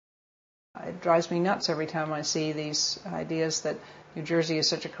It drives me nuts every time I see these ideas that New Jersey is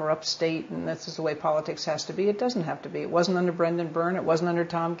such a corrupt state and this is the way politics has to be. It doesn't have to be. It wasn't under Brendan Byrne. It wasn't under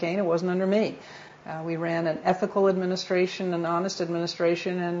Tom Kean. It wasn't under me. We ran an ethical administration, an honest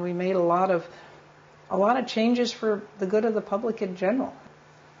administration, and we made a lot of changes for the good of the public in general.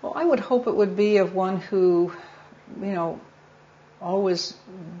 Well, I would hope it would be of one who, always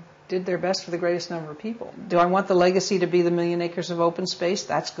did their best for the greatest number of people. Do I want the legacy to be the 1,000,000 acres of open space?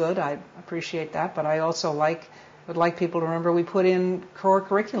 That's good. I appreciate that. But I also would like people to remember we put in core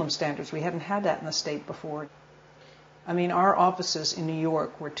curriculum standards. We hadn't had that in the state before. I mean, our offices in New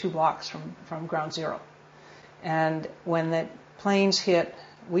York were 2 blocks from Ground Zero. And when the planes hit,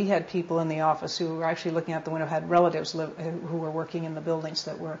 we had people in the office who were actually looking out the window, had relatives who were working in the buildings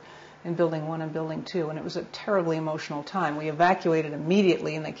that were in Building 1 and Building 2, and it was a terribly emotional time. We evacuated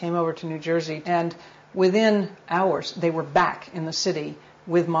immediately, and they came over to New Jersey, and within hours, they were back in the city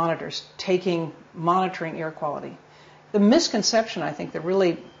with monitors, monitoring air quality. The misconception, I think,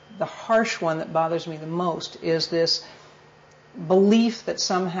 the harsh one that bothers me the most is this belief that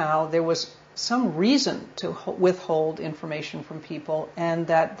somehow there was some reason to withhold information from people, and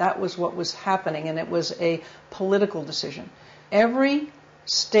that was what was happening, and it was a political decision. Every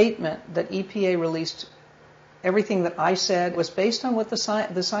statement that EPA released, everything that I said, was based on what the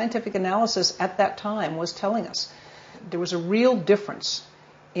scientific analysis at that time was telling us. There was a real difference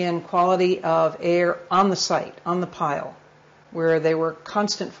in quality of air on the site, on the pile, where there were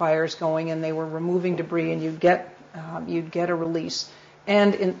constant fires going and they were removing debris, and you'd get a release,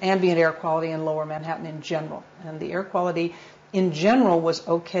 and in ambient air quality in Lower Manhattan in general. And the air quality in general was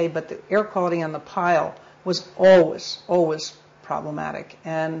okay, but the air quality on the pile was always problematic.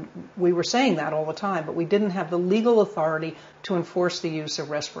 And we were saying that all the time, but we didn't have the legal authority to enforce the use of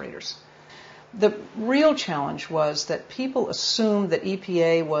respirators. The real challenge was that people assumed that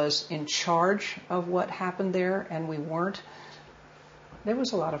EPA was in charge of what happened there, and we weren't. There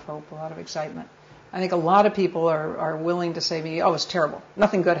was a lot of hope, a lot of excitement. I think a lot of people are willing to say to me, oh, it's terrible.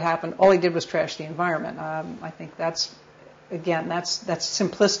 Nothing good happened. All he did was trash the environment. I think that's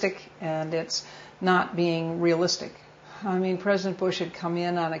simplistic, and it's not being realistic. I mean, President Bush had come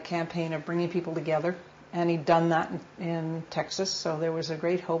in on a campaign of bringing people together, and he'd done that in Texas, so there was a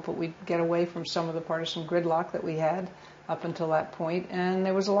great hope that we'd get away from some of the partisan gridlock that we had up until that point, and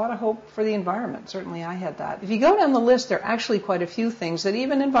there was a lot of hope for the environment. Certainly I had that. If you go down the list, there are actually quite a few things that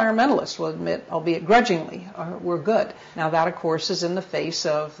even environmentalists will admit, albeit grudgingly, were good. Now that, of course, is in the face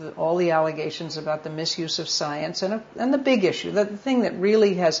of all the allegations about the misuse of science and the big issue, the thing that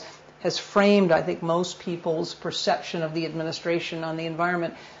really has framed, I think, most people's perception of the administration on the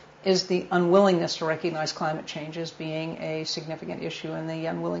environment is the unwillingness to recognize climate change as being a significant issue and the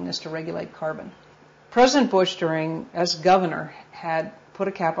unwillingness to regulate carbon. President Bush, as governor, had put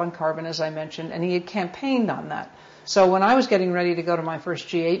a cap on carbon, as I mentioned, and he had campaigned on that. So when I was getting ready to go to my first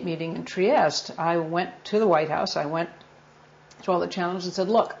G8 meeting in Trieste, I went to the White House, I went to all the channels and said,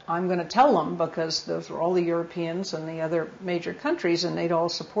 look, I'm going to tell them, because those were all the Europeans and the other major countries, and they'd all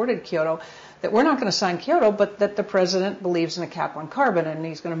supported Kyoto, that we're not going to sign Kyoto, but that the president believes in a cap on carbon, and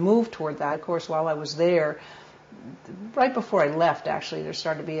he's going to move toward that. Of course, while I was there, right before I left, actually, there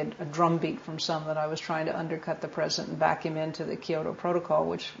started to be a drumbeat from some that I was trying to undercut the president and back him into the Kyoto Protocol,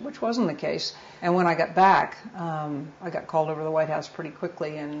 which wasn't the case. And when I got back, I got called over to the White House pretty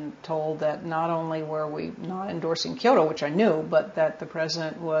quickly and told that not only were we not endorsing Kyoto, which I knew, but that the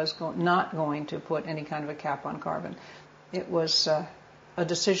president was not going to put any kind of a cap on carbon. It was a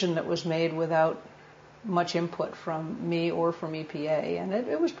decision that was made without much input from me or from EPA, and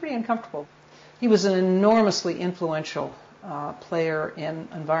it was pretty uncomfortable. He was an enormously influential player in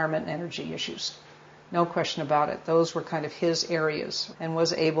environment and energy issues. No question about it. Those were kind of his areas, and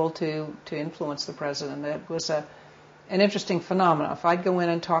was able to influence the president. It was an interesting phenomenon. If I'd go in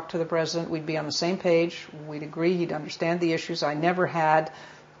and talk to the president, we'd be on the same page. We'd agree. He'd understand the issues. I never had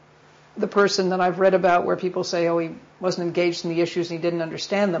the person that I've read about where people say, oh, he wasn't engaged in the issues and he didn't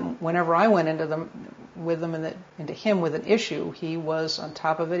understand them. Whenever I went into him with an issue, he was on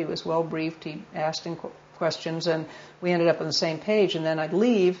top of it. He was well briefed. He asked questions, and we ended up on the same page. And then I'd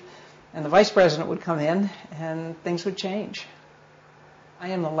leave, and the vice president would come in, and things would change. I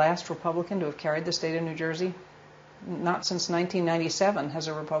am the last Republican to have carried the state of New Jersey. Not since 1997 has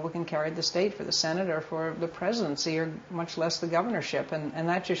a Republican carried the state for the Senate or for the presidency, or much less the governorship, and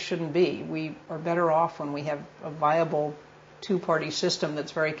that just shouldn't be. We are better off when we have a viable two-party system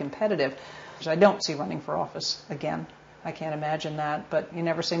that's very competitive. I don't see running for office again. I can't imagine that, but you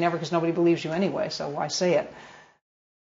never say never, because nobody believes you anyway, so why say it?